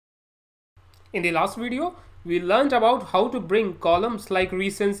In the last video, we learned about how to bring columns like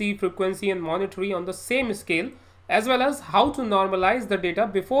recency, frequency and monetary on the same scale, as well as how to normalize the data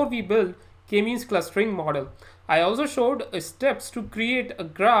before we build K-means clustering model. I also showed steps to create a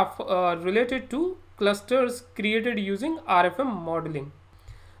graph related to clusters created using RFM modeling.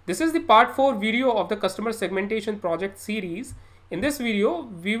 This is the part 4 video of the customer segmentation project series. In this video,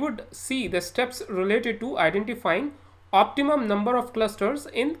 we would see the steps related to identifying optimum number of clusters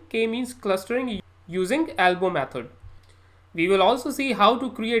in K-means clustering using elbow method. We will also see how to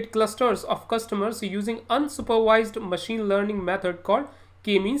create clusters of customers using unsupervised machine learning method called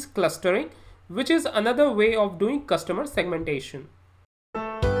K-means clustering, which is another way of doing customer segmentation.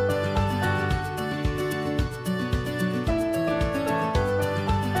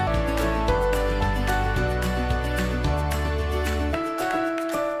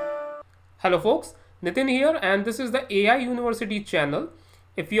 Hello folks, Nitin here, and this is the AI University channel.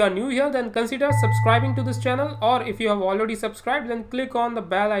 If you are new here, then consider subscribing to this channel, or if you have already subscribed, then click on the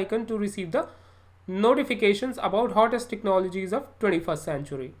bell icon to receive the notifications about hottest technologies of 21st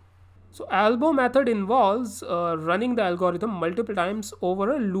century. So elbow method involves running the algorithm multiple times over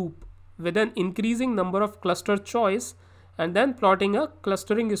a loop with an increasing number of cluster choice and then plotting a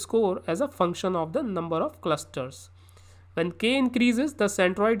clustering score as a function of the number of clusters. When k increases, the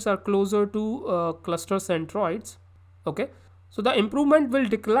centroids are closer to cluster centroids. Okay, so the improvement will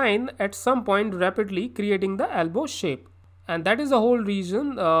decline at some point rapidly, creating the elbow shape, and that is the whole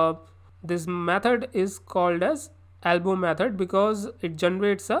reason this method is called as elbow method, because it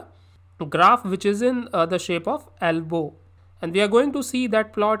generates a graph which is in the shape of elbow, and we are going to see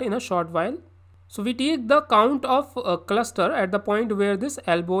that plot in a short while. So we take the count of a cluster at the point where this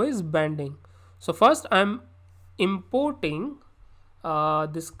elbow is bending. So first I'm importing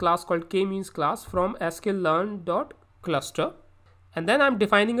this class called KMeans class from scikit-learn.cluster, and then I'm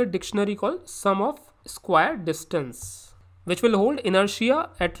defining a dictionary called sum of square distance, which will hold inertia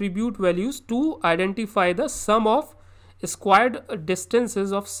attribute values to identify the sum of squared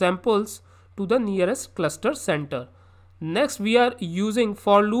distances of samples to the nearest cluster center. Next, we are using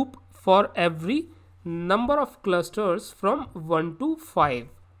for loop for every number of clusters from 1 to 5,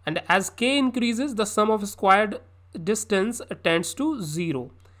 and as k increases, the sum of squared distance tends to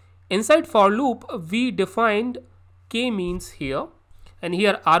 0. Inside for loop, we defined K-means here, and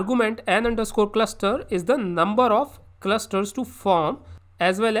here argument n_cluster is the number of clusters to form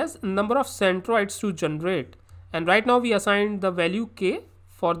as well as number of centroids to generate, and right now we assigned the value k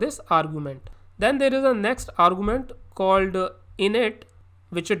for this argument. Then there is a next argument called init,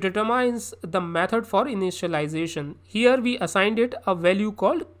 which determines the method for initialization. Here we assigned it a value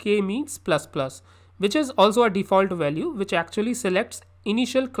called KMeans++, which is also a default value which actually selects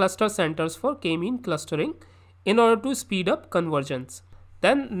initial cluster centers for K-mean clustering in order to speed up convergence.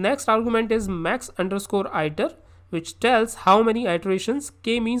 Then next argument is max_iter, which tells how many iterations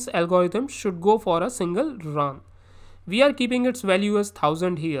K-means algorithm should go for a single run. We are keeping its value as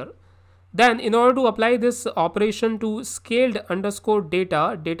 1000 here. Then in order to apply this operation to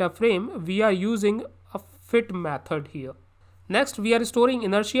scaled_data frame, we are using a fit method here. Next, we are storing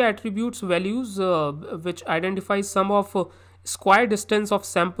inertia attributes values which identify sum of square distance of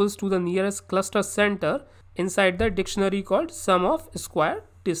samples to the nearest cluster center inside the dictionary called sum of square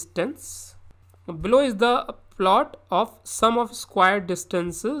distance. Below is the plot of sum of square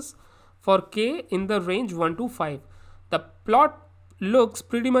distances for k in the range 1 to 5. The plot looks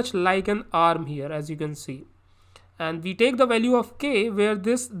pretty much like an arm here, as you can see, and we take the value of k where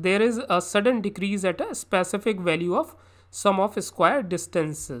there is a sudden decrease at a specific value of sum of square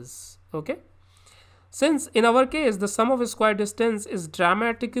distances. Okay, since in our case the sum of square distance is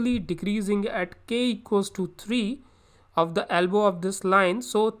dramatically decreasing at k equals to 3 of the elbow of this line,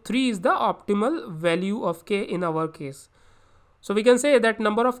 so 3 is the optimal value of k in our case. So we can say that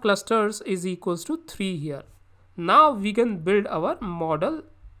number of clusters is equals to 3 here. Now we can build our model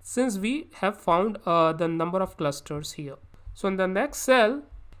since we have found the number of clusters here. So in the next cell,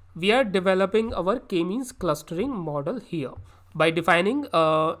 we are developing our K-means clustering model here by defining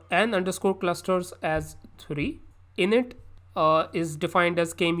n_clusters as 3. Init is defined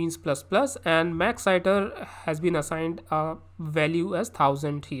as K-means++, and maxiter has been assigned a value as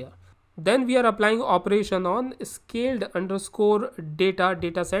 1000 here. Then we are applying operation on scaled_data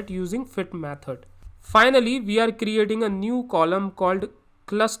dataset using fit method. Finally, we are creating a new column called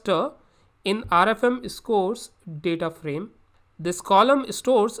cluster in RFM scores data frame. This column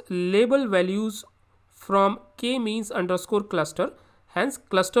stores label values from K_means_cluster, hence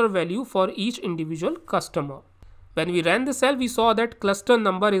cluster value for each individual customer. When we ran the cell, we saw that cluster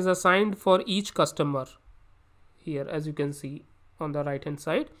number is assigned for each customer here, as you can see on the right hand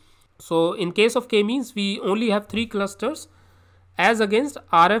side. So in case of K-means, we only have 3 clusters as against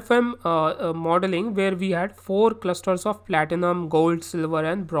RFM modeling, where we had 4 clusters of platinum, gold, silver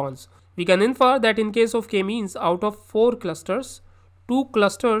and bronze. We can infer that in case of K-means, out of 4 clusters, 2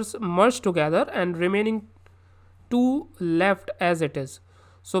 clusters merge together and remaining 2 left as it is.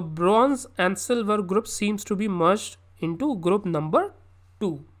 So bronze and silver group seems to be merged into group number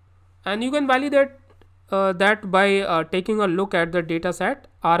 2. And you can validate that by taking a look at the dataset,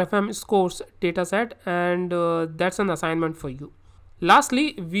 RFM scores dataset, and that's an assignment for you.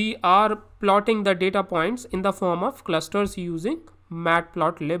 Lastly, we are plotting the data points in the form of clusters using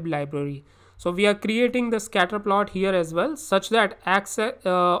matplotlib library. So we are creating the scatter plot here as well, such that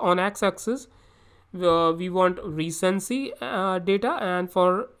on x-axis we want recency data and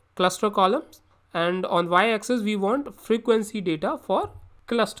for cluster columns, and on y-axis we want frequency data for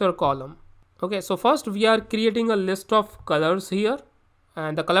cluster column. Okay, so first we are creating a list of colors here,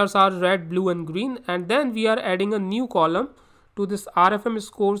 and the colors are red, blue and green, and then we are adding a new column to this RFM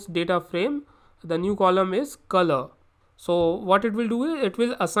scores data frame. The new column is color. So what it will do is it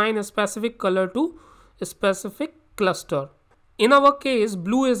will assign a specific color to a specific cluster. In our case,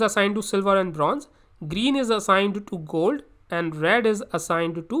 blue is assigned to silver and bronze, green is assigned to gold, and red is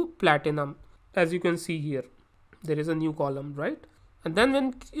assigned to platinum. As you can see here, there is a new column, right? And then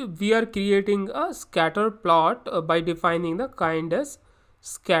when we are creating a scatter plot by defining the kind as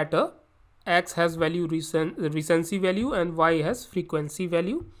scatter, x has value recency value and y has frequency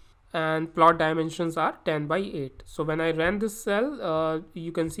value, and plot dimensions are 10 by 8. So when I ran this cell,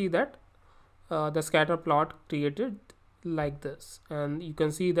 you can see that the scatter plot created like this, and you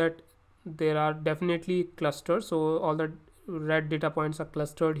can see that there are definitely clusters. So all the red data points are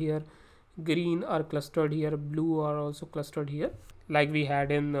clustered here, green are clustered here, blue are also clustered here, like we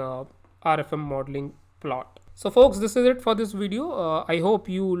had in RFM modeling plot. So folks, this is it for this video. I hope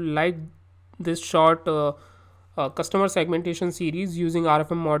you liked this short customer segmentation series using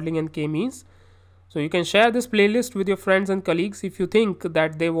RFM modeling and K-means. So you can share this playlist with your friends and colleagues if you think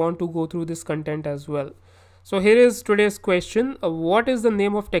that they want to go through this content as well. So here is today's question. What is the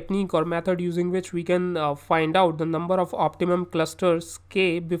name of technique or method using which we can find out the number of optimum clusters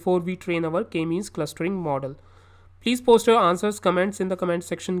K before we train our K-means clustering model? Please post your answers, comments in the comment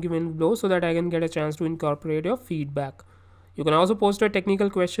section given below so that I can get a chance to incorporate your feedback. You can also post your technical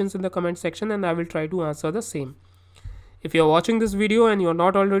questions in the comment section and I will try to answer the same. If you are watching this video and you are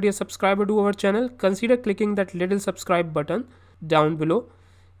not already a subscriber to our channel, consider clicking that little subscribe button down below.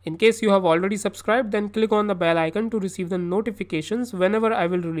 In case you have already subscribed, then click on the bell icon to receive the notifications whenever I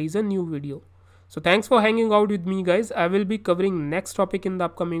will release a new video. So thanks for hanging out with me guys. I will be covering next topic in the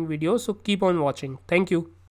upcoming video, so keep on watching. Thank you.